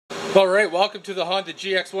Alright, welcome to the Honda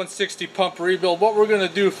GX160 pump rebuild. What we're going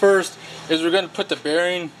to do first is we're going to put the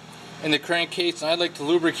bearing in the crankcase, and I'd like to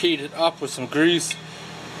lubricate it up with some grease.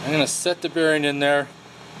 I'm going to set the bearing in there.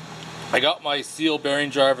 I got my seal bearing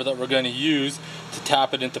driver that we're going to use to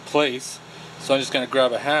tap it into place. So I'm just going to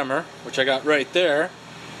grab a hammer, which I got right there,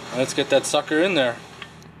 and let's get that sucker in there.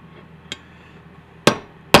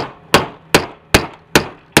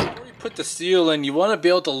 Before you put the seal in, you want to be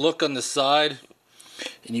able to look on the side.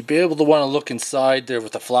 And you'd be able to want to look inside there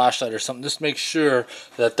with a flashlight or something. Just make sure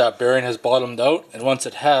that that bearing has bottomed out. And once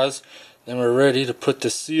it has, then we're ready to put the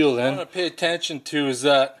seal in. What you want to pay attention to is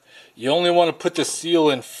that you only want to put the seal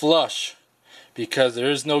in flush, because there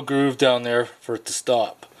is no groove down there for it to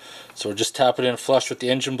stop. So we're just tapping it in flush with the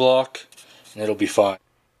engine block, and it'll be fine.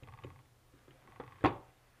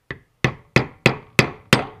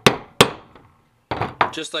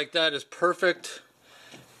 Just like that is perfect.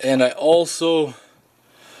 And I also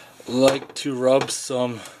like to rub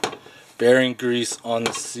some bearing grease on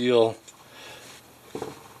the seal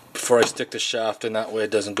before I stick the shaft in, that way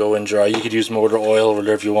it doesn't go in dry. You could use motor oil or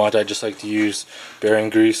whatever you want. I just like to use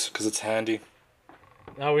bearing grease because it's handy.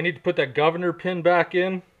 Now we need to put that governor pin back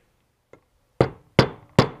in.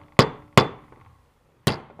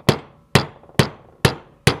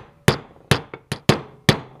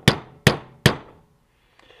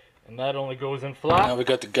 And that only goes in flat. Now we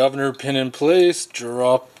got the governor pin in place.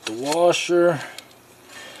 Drop the washer.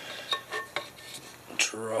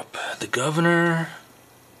 Drop the governor.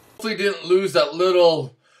 Hopefully didn't lose that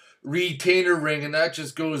little retainer ring, and that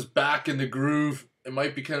just goes back in the groove. It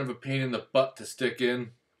might be kind of a pain in the butt to stick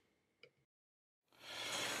in.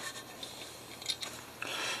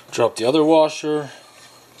 Drop the other washer.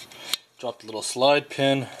 Drop the little slide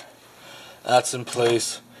pin. That's in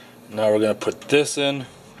place. Now we're going to put this in.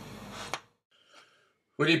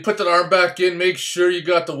 When you put that arm back in, make sure you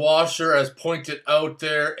got the washer as pointed out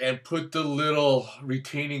there, and put the little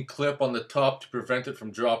retaining clip on the top to prevent it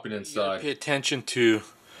from dropping inside. Pay attention to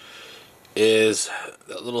is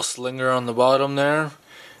that little slinger on the bottom there.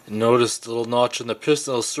 And notice the little notch on the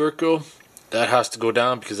piston, little circle. That has to go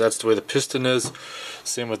down because that's the way the piston is.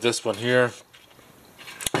 Same with this one here.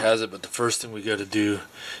 It has it, but the first thing we got to do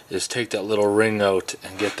is take that little ring out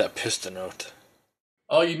and get that piston out.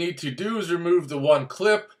 All you need to do is remove the one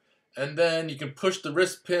clip, and then you can push the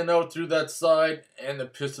wrist pin out through that side, and the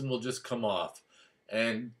piston will just come off.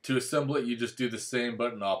 And to assemble it, you just do the same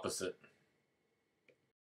but in opposite.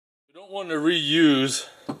 You don't want to reuse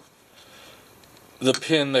the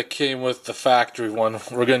pin that came with the factory one.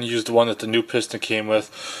 We're going to use the one that the new piston came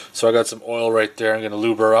with. So I got some oil right there I'm going to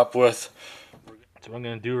lube her up with. So what I'm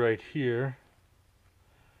going to do right here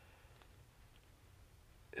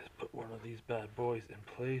is put one of these bad boys in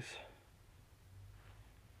place.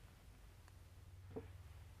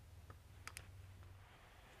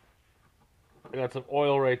 I got some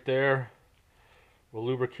oil right there. We'll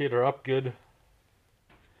lubricate her up good.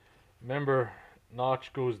 Remember,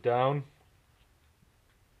 notch goes down.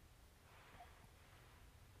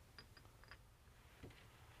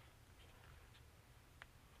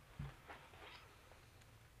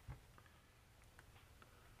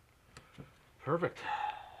 Perfect.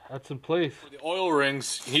 That's in place. For the oil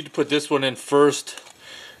rings, you need to put this one in first,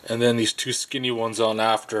 and then these two skinny ones on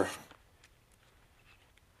after.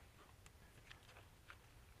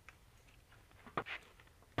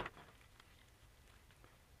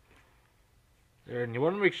 There, and you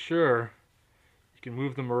want to make sure you can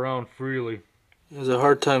move them around freely. There's a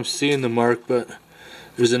hard time seeing the mark, but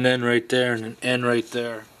there's an N right there and an N right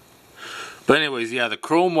there. But anyways, yeah, the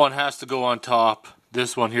chrome one has to go on top.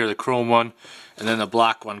 This one here, the chrome one, and then the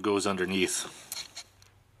black one goes underneath.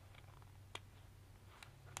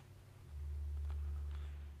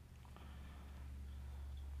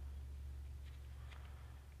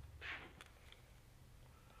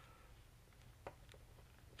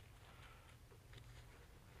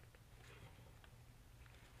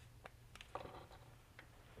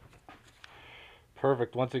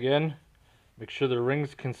 Perfect. Once again, make sure the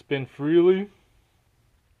rings can spin freely.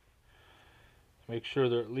 Make sure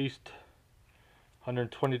they're at least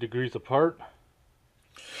 120 degrees apart.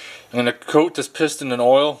 I'm going to coat this piston in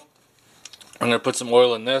oil. I'm going to put some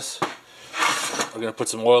oil in this. We're going to put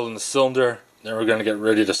some oil in the cylinder. Then we're going to get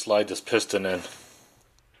ready to slide this piston in.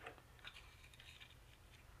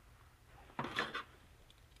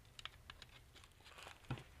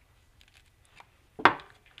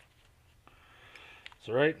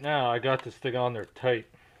 So right now I got this thing on there tight.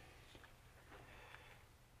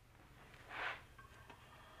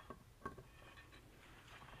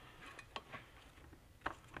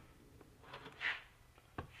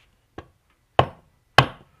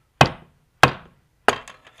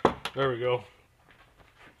 There we go.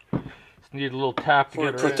 Just need a little tap to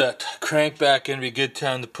get put that crank back in. Be a good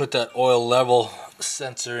time to put that oil level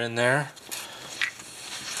sensor in there.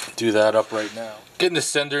 Do that up right now. Getting the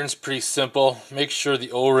sender in is pretty simple. Make sure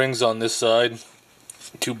the O-rings on this side,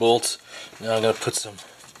 2 bolts. Now I'm gonna put some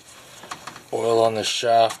oil on this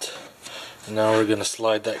shaft, and now we're gonna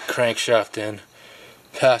slide that crankshaft in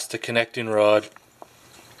past the connecting rod,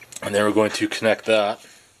 and then we're going to connect that.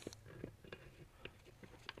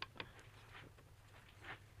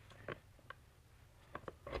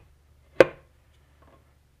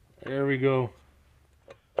 There we go.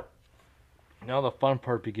 Now the fun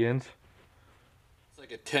part begins. It's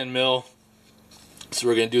like a 10 mil, so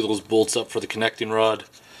we're going to do those bolts up for the connecting rod,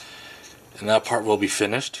 and that part will be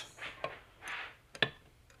finished.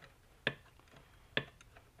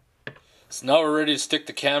 So now we're ready to stick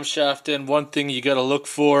the camshaft in. One thing you got to look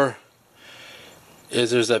for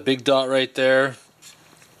is there's that big dot right there.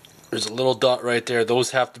 There's a little dot right there.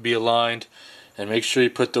 Those have to be aligned, and make sure you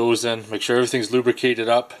put those in. Make sure everything's lubricated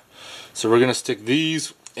up. So we're going to stick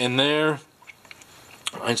these in there.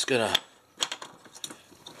 I'm just going to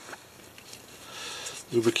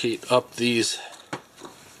lubricate up these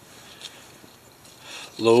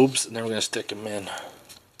lobes, and then we're going to stick them in.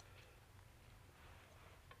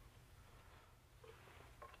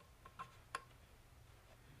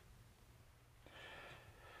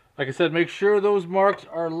 Like I said, make sure those marks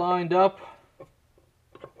are lined up.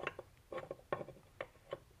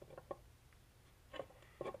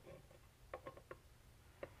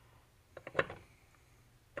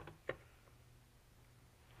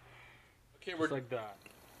 Okay, we're like that.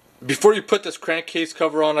 Before you put this crankcase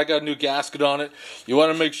cover on, I got a new gasket on it. You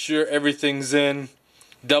want to make sure everything's in.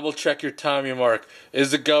 Double check your timing mark. Is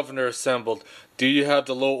the governor assembled? Do you have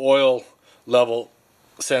the low oil level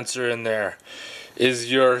sensor in there?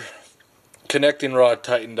 Is your connecting rod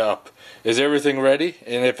tightened up? Is everything ready?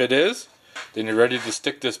 And if it is, then you're ready to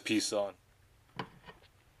stick this piece on.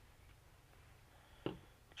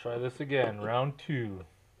 Try this again, round 2.